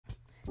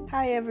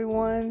Hi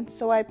everyone,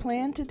 so I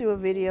plan to do a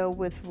video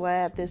with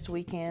Vlad this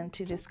weekend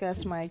to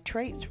discuss my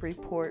traits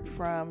report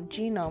from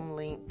Genome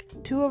Link.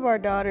 Two of our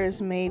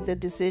daughters made the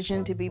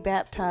decision to be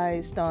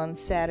baptized on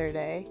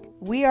Saturday.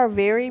 We are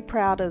very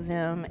proud of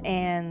them,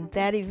 and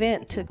that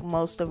event took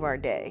most of our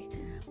day.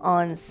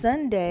 On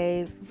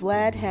Sunday,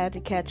 Vlad had to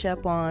catch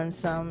up on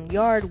some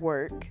yard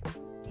work.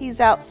 He's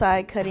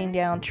outside cutting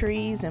down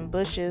trees and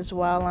bushes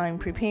while I'm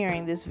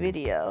preparing this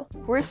video.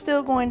 We're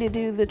still going to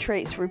do the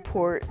traits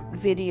report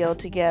video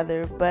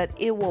together, but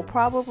it will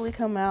probably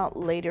come out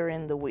later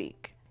in the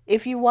week.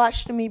 If you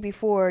watched me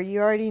before, you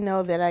already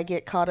know that I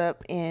get caught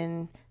up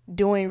in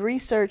doing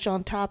research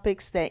on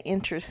topics that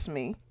interest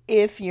me.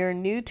 If you're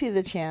new to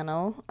the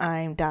channel,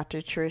 I'm Dr.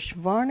 Trish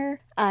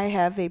Varner. I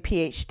have a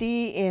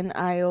PhD in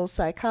IO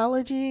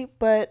psychology,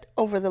 but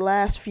over the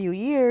last few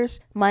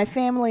years, my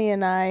family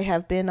and I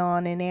have been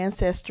on an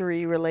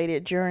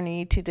ancestry-related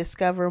journey to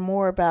discover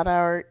more about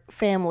our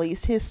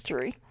family's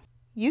history.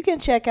 You can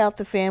check out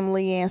the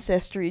Family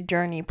Ancestry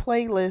Journey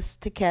playlist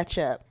to catch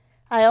up.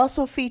 I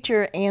also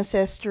feature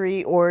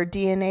ancestry or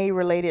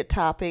DNA-related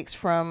topics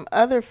from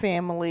other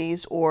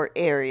families or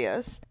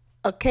areas.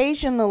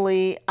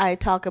 Occasionally, I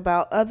talk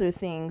about other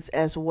things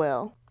as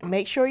well.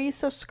 Make sure you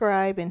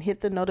subscribe and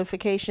hit the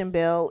notification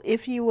bell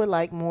if you would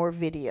like more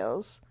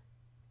videos.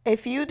 A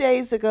few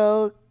days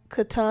ago,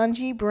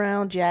 Ketanji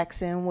Brown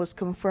Jackson was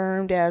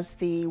confirmed as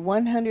the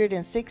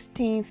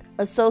 116th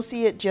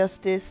Associate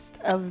Justice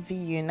of the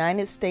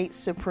United States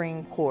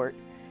Supreme Court.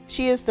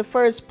 She is the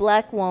first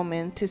Black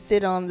woman to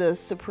sit on the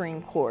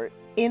Supreme Court.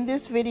 In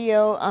this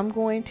video, I'm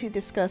going to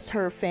discuss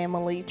her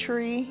family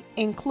tree,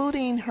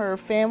 including her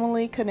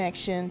family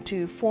connection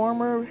to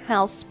former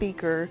House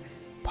Speaker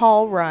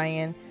Paul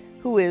Ryan,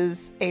 who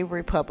is a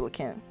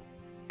Republican.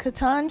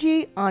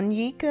 Ketanji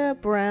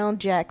Anyika Brown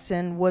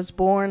Jackson was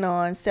born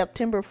on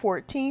September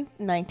 14,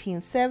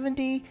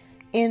 1970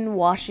 in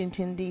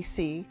Washington,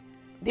 D.C.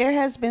 There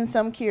has been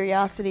some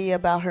curiosity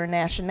about her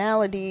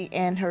nationality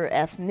and her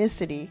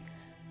ethnicity,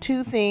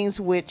 two things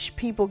which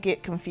people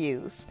get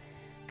confused.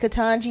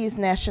 Ketanji's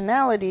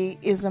nationality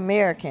is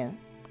American,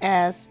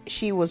 as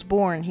she was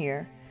born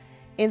here.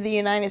 In the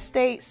United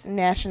States,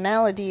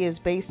 nationality is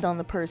based on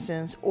the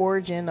person's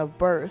origin of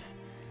birth.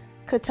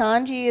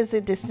 Ketanji is a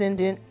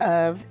descendant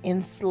of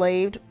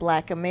enslaved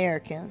Black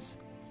Americans.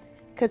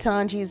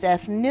 Ketanji's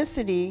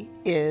ethnicity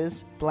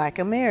is Black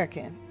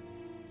American.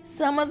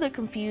 Some of the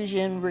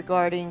confusion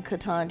regarding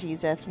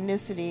Ketanji's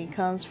ethnicity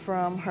comes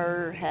from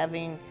her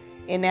having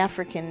an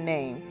African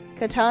name.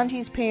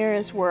 Ketanji's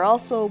parents were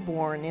also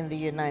born in the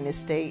United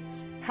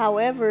States.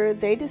 However,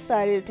 they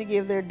decided to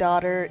give their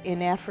daughter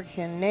an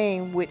African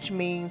name, which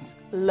means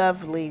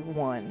lovely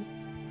one.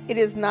 It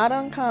is not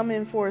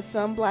uncommon for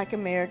some Black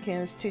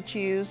Americans to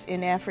choose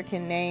an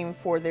African name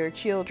for their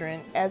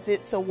children, as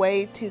it's a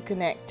way to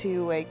connect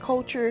to a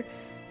culture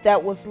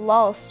that was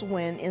lost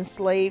when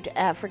enslaved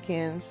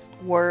Africans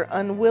were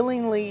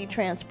unwillingly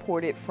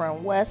transported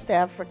from West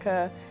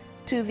Africa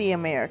to the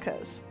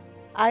Americas.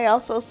 I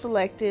also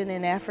selected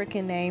an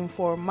African name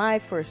for my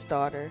first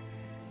daughter.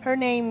 Her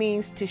name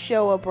means to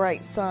show a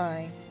bright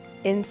sign.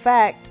 In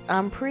fact,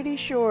 I'm pretty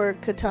sure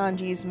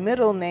Ketanji's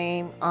middle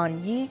name,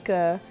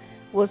 Anyika,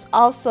 was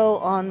also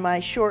on my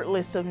short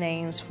list of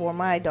names for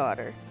my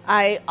daughter.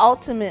 I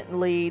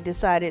ultimately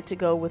decided to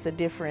go with a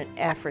different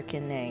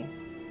African name.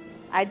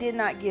 I did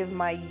not give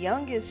my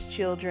youngest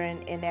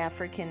children an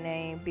African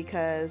name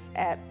because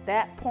at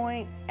that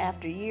point,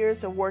 after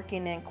years of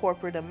working in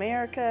corporate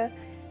America,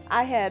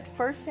 I had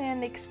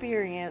firsthand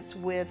experience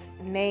with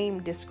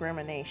name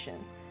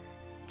discrimination.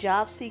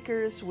 Job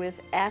seekers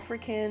with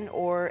African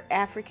or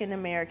African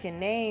American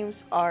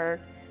names are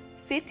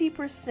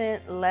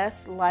 50%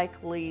 less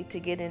likely to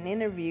get an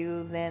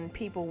interview than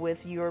people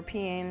with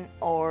European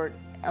or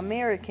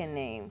American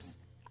names.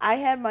 I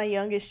had my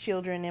youngest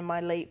children in my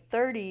late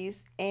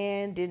 30s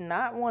and did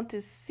not want to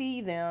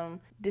see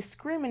them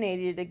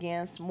discriminated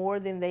against more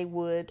than they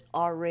would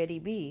already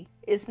be.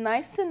 It's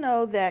nice to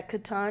know that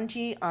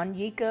Ketanji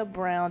Anyika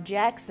Brown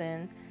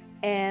Jackson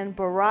and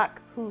Barack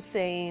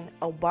Hussein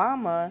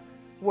Obama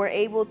were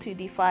able to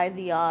defy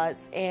the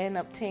odds and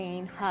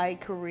obtain high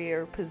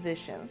career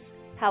positions.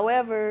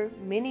 However,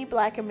 many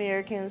Black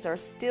Americans are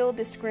still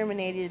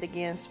discriminated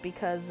against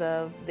because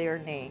of their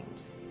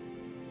names.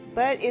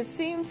 But it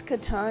seems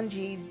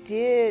Ketanji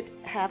did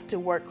have to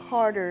work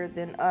harder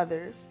than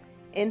others.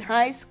 In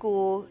high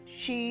school,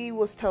 she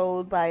was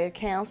told by a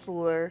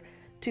counselor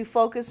to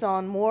focus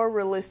on more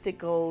realistic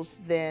goals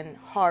than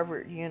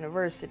Harvard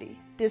University.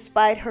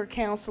 Despite her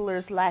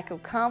counselor's lack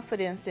of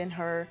confidence in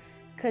her,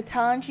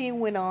 Ketanji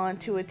went on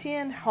to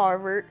attend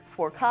Harvard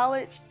for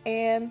college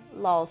and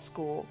law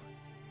school.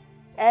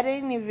 At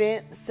an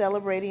event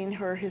celebrating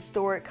her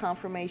historic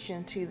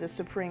confirmation to the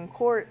Supreme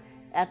Court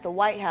at the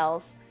White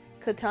House,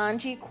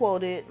 Ketanji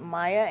quoted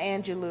Maya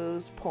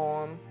Angelou's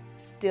poem,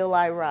 "Still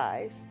I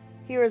Rise."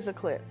 Here is a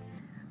clip.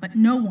 But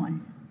no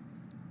one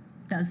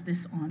does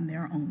this on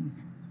their own.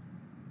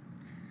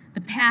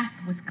 The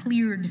path was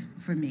cleared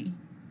for me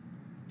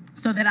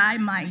so that I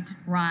might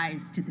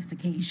rise to this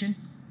occasion.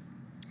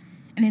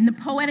 And in the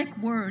poetic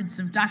words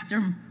of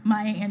Dr.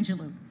 Maya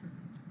Angelou,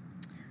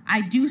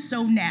 I do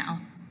so now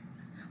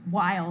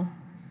while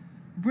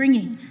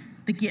bringing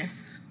the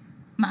gifts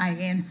my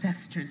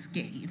ancestors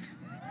gave.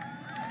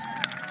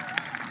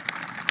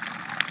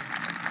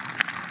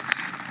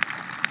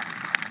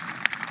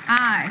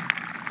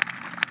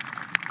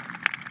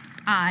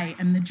 I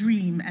am the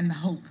dream and the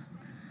hope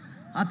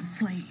of the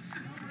slave.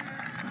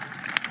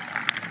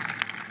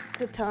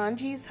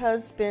 Ketanji's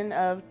husband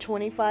of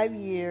 25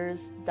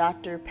 years,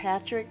 Dr.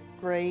 Patrick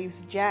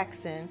Graves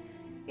Jackson,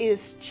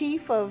 is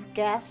chief of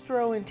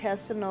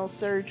gastrointestinal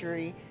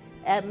surgery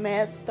at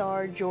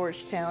MedStar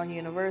Georgetown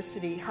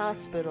University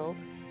Hospital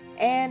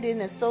and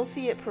an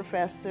associate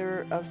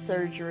professor of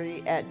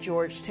surgery at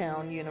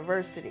Georgetown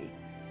University.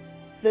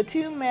 The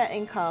two met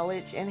in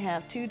college and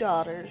have two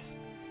daughters,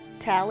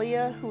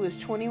 Talia, who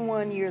is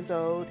 21 years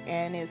old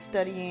and is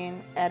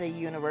studying at a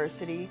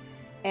university,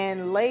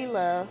 and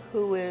Layla,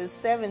 who is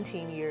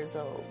 17 years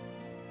old.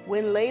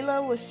 When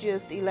Layla was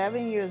just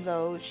 11 years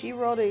old, she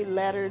wrote a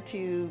letter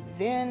to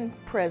then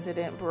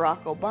President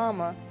Barack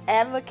Obama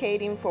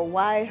advocating for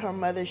why her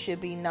mother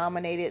should be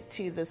nominated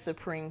to the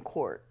Supreme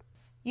Court.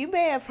 You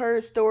may have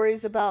heard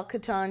stories about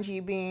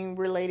Ketanji being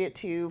related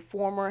to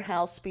former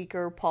House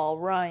Speaker Paul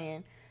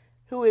Ryan,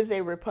 who is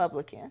a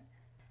Republican.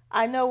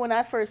 I know when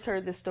I first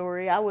heard the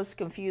story, I was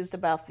confused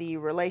about the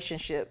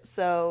relationship,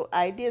 so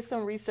I did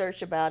some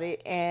research about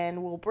it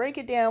and will break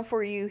it down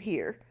for you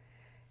here.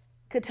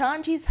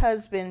 Ketanji's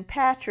husband,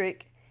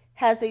 Patrick,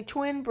 has a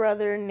twin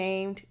brother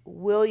named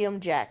William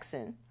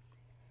Jackson.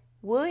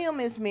 William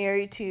is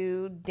married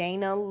to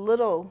Dana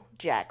Little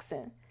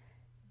Jackson.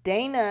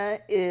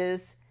 Dana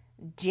is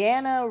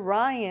Jana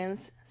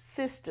Ryan's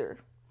sister.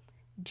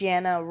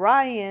 Jana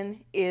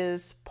Ryan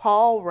is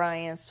Paul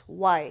Ryan's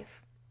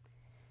wife.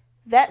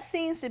 That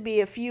seems to be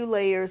a few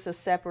layers of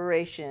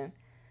separation.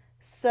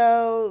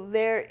 So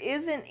there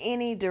isn't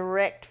any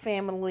direct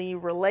family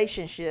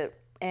relationship,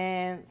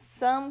 and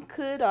some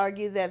could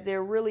argue that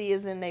there really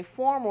isn't a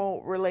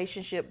formal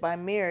relationship by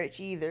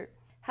marriage either.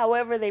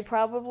 However, they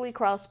probably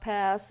cross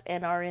paths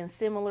and are in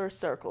similar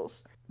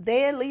circles.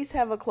 They at least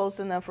have a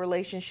close enough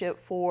relationship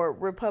for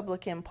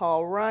Republican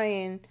Paul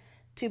Ryan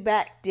to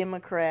back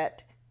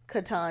Democrat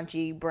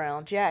Ketanji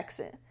Brown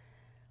Jackson.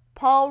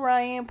 Paul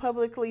Ryan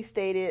publicly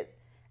stated,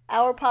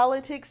 "Our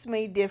politics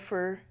may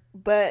differ,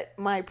 but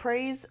my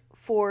praise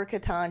for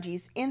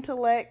Ketanji's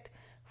intellect,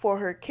 for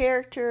her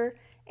character,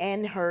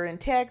 and her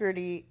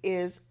integrity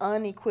is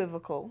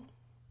unequivocal."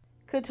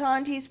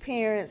 Ketanji's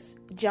parents,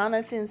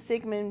 Jonathan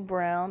Sigmund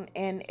Brown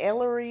and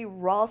Ellery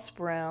Ross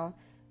Brown,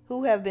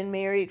 who have been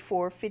married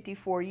for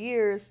 54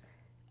 years,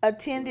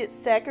 attended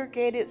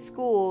segregated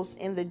schools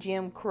in the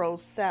Jim Crow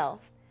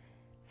South.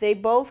 They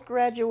both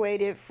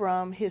graduated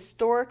from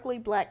historically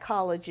black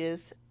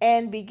colleges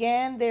and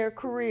began their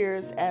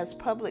careers as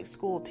public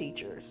school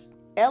teachers.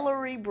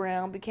 Ellery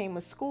Brown became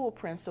a school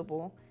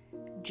principal.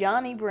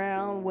 Johnny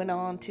Brown went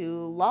on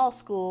to law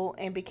school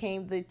and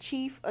became the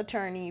chief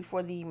attorney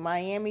for the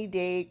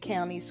Miami-Dade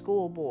County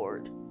School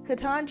Board.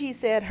 Ketanji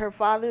said her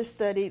father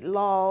studied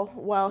law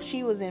while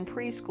she was in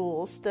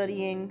preschool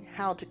studying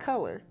how to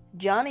color.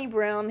 Johnny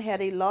Brown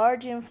had a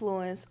large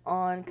influence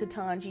on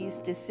Ketanji's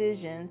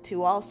decision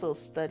to also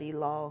study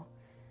law.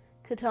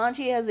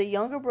 Ketanji has a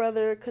younger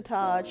brother,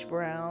 Ketanji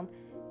Brown,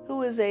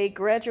 who is a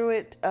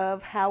graduate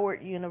of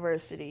Howard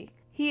University.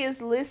 He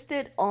is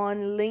listed on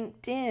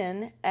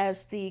LinkedIn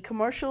as the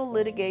Commercial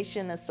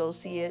Litigation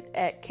Associate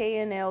at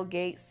K&L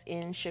Gates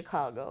in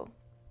Chicago.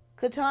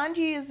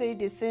 Ketanji is a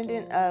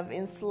descendant of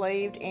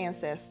enslaved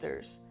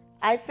ancestors.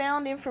 I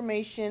found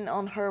information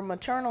on her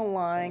maternal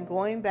line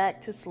going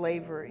back to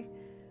slavery.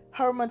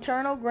 Her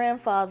maternal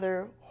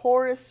grandfather,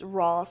 Horace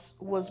Ross,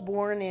 was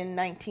born in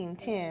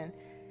 1910,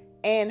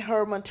 and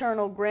her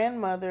maternal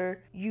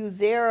grandmother,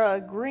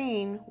 Uzera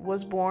Green,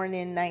 was born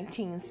in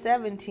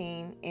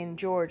 1917 in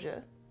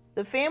Georgia.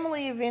 The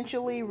family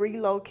eventually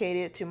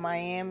relocated to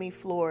Miami,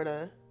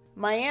 Florida.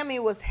 Miami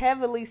was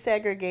heavily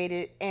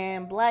segregated,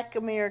 and black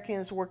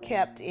Americans were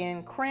kept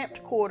in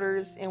cramped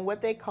quarters in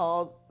what they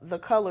called the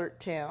colored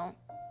town.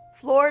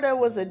 Florida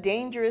was a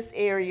dangerous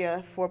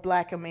area for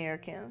black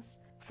Americans.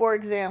 For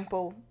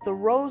example, the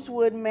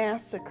Rosewood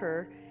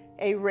Massacre,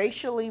 a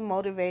racially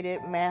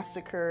motivated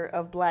massacre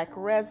of black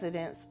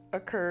residents,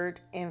 occurred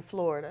in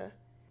Florida.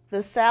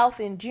 The South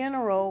in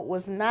general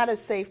was not a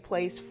safe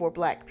place for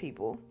black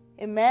people.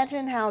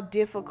 Imagine how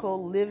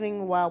difficult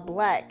living while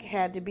black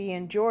had to be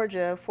in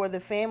Georgia for the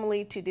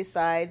family to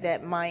decide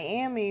that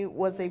Miami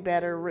was a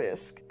better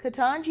risk.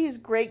 Ketanji's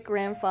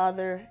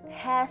great-grandfather,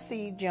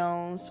 Hassie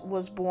Jones,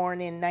 was born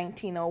in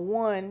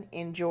 1901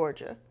 in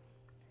Georgia.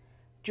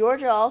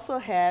 Georgia also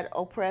had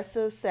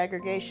oppressive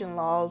segregation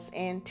laws,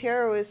 and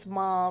terrorist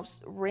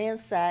mobs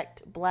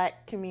ransacked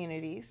black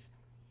communities.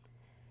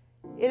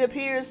 It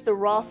appears the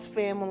Ross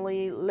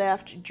family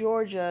left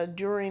Georgia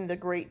during the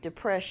Great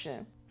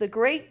Depression. The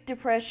Great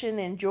Depression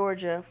in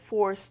Georgia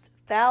forced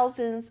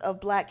thousands of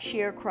black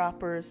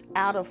sharecroppers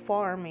out of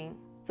farming.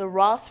 The The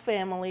Ross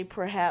family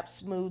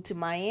perhaps moved to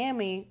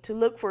Miami to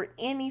look for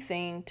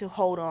anything to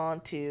hold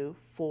on to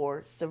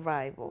for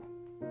survival.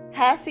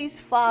 Hassie's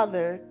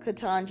father,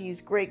 Ketanji's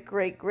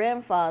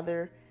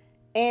great-great-grandfather,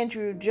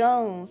 Andrew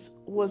Jones,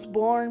 was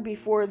born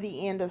before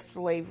the end of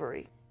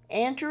slavery.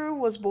 Andrew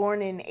was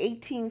born in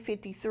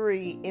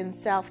 1853 in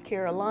South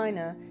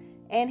Carolina,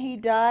 and he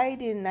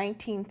died in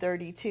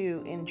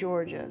 1932 in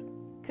Georgia.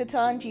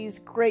 Ketanji's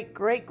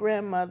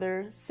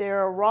great-great-grandmother,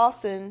 Sarah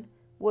Rawson,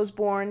 was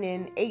born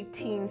in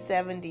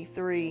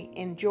 1873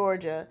 in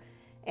Georgia,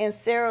 and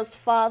Sarah's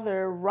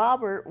father,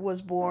 Robert,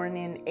 was born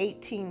in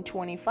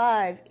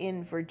 1825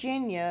 in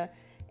Virginia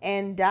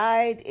and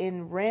died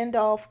in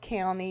Randolph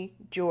County,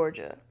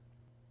 Georgia.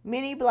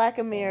 Many Black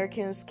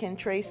Americans can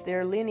trace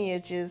their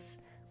lineages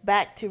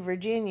back to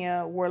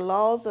Virginia, where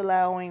laws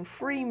allowing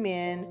free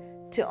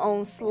men to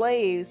own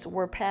slaves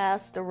were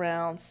passed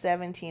around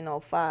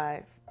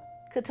 1705.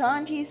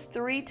 Ketanji's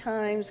 3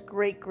 times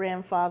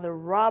great-grandfather,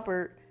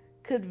 Robert,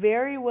 could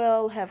very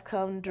well have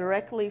come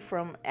directly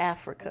from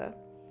Africa.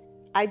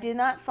 I did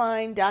not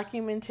find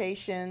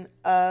documentation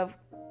of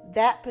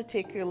that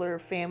particular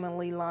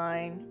family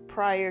line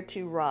prior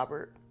to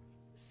Robert.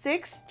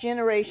 6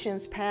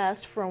 generations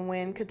passed from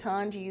when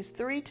Ketanji's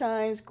 3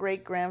 times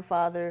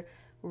great-grandfather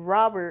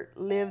Robert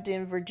lived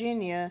in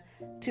Virginia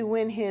to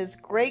when his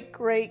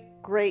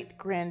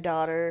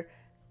great-great-great-granddaughter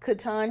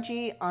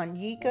Ketanji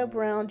Anyika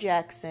Brown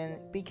Jackson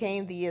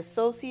became the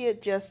Associate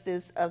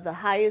Justice of the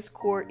highest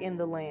court in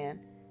the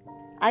land.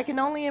 I can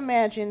only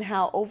imagine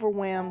how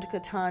overwhelmed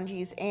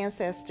Ketanji's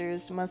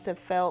ancestors must have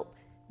felt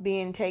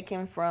being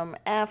taken from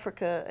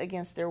Africa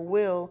against their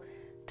will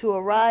to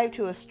arrive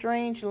to a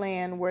strange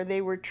land where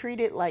they were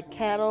treated like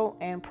cattle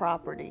and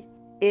property.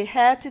 It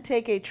had to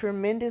take a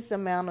tremendous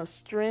amount of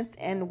strength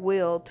and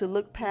will to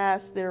look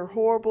past their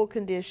horrible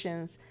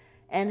conditions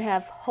and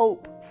have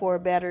hope for a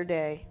better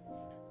day.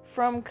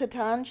 From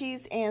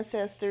Ketanji's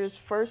ancestors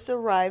first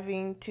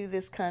arriving to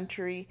this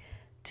country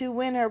to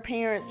when her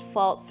parents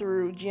fought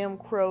through Jim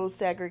Crow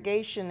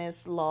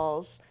segregationist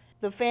laws,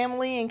 the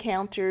family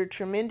encountered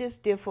tremendous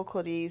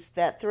difficulties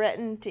that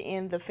threatened to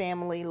end the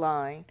family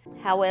line.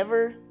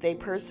 However, they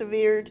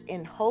persevered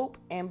in hope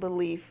and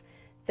belief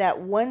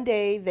that one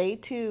day they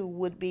too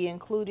would be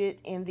included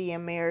in the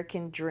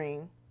American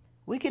dream.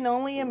 We can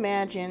only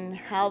imagine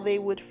how they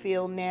would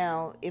feel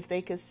now if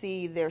they could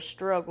see their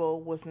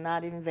struggle was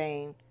not in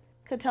vain.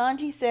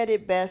 Ketanji said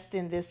it best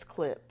in this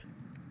clip.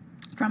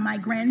 From my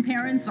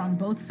grandparents on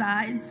both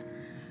sides,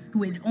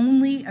 who had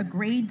only a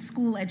grade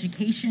school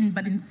education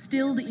but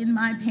instilled in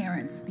my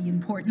parents the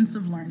importance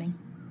of learning,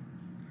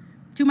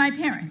 to my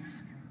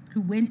parents,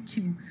 who went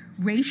to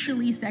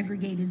racially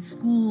segregated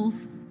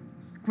schools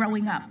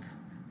growing up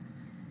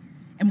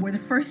and were the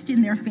first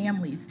in their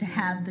families to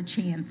have the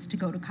chance to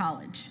go to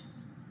college.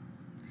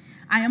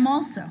 I am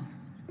also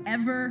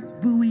ever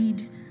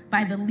buoyed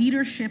by the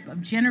leadership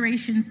of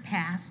generations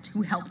past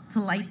who helped to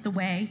light the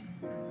way: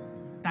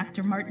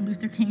 Dr. Martin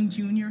Luther King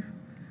Jr.,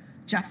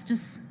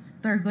 Justice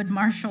Thurgood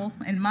Marshall,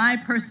 and my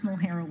personal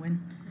heroine,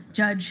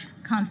 Judge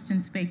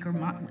Constance Baker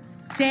Motley.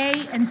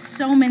 They and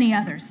so many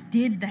others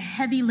did the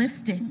heavy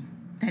lifting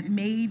that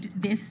made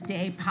this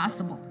day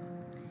possible.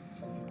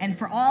 And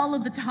for all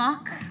of the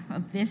talk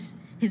of this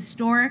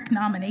historic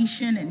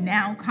nomination and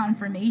now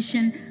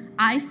confirmation,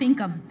 I think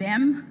of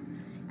them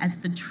as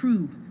the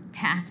true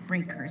path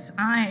breakers.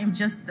 I am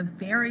just the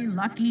very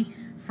lucky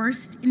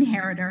first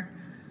inheritor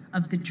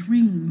of the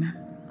dream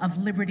of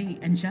liberty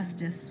and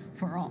justice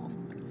for all.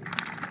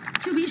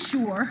 To be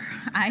sure,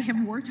 I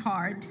have worked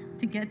hard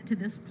to get to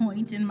this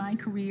point in my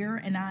career,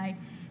 and I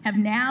have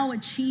now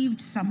achieved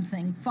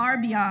something far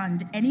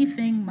beyond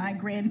anything my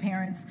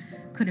grandparents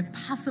could have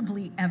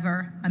possibly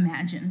ever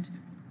imagined.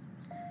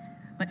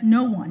 But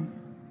no one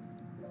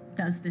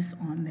does this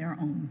on their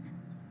own.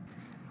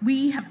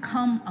 We have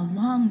come a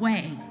long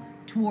way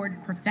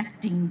toward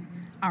perfecting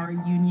our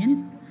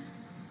union.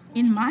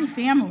 In my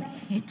family,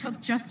 it took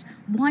just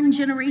 1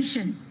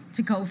 generation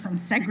to go from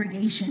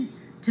segregation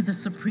to the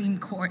Supreme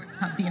Court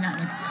of the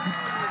United States.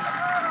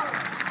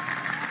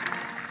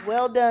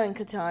 Well done,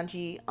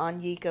 Ketanji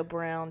Anyika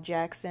Brown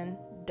Jackson,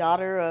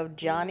 daughter of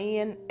Johnny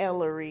and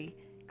Ellery,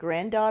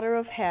 granddaughter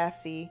of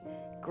Hassie,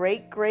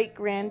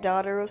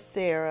 great-great-granddaughter of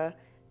Sarah,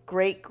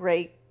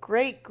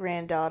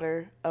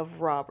 great-great-great-granddaughter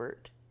of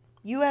Robert.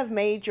 You have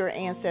made your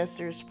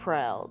ancestors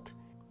proud.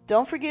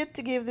 Don't forget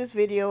to give this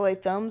video a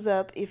thumbs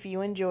up if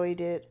you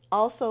enjoyed it.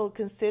 Also,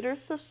 consider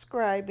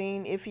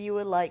subscribing if you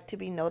would like to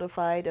be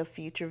notified of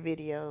future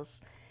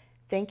videos.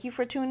 Thank you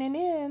for tuning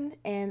in,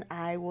 and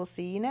I will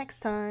see you next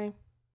time.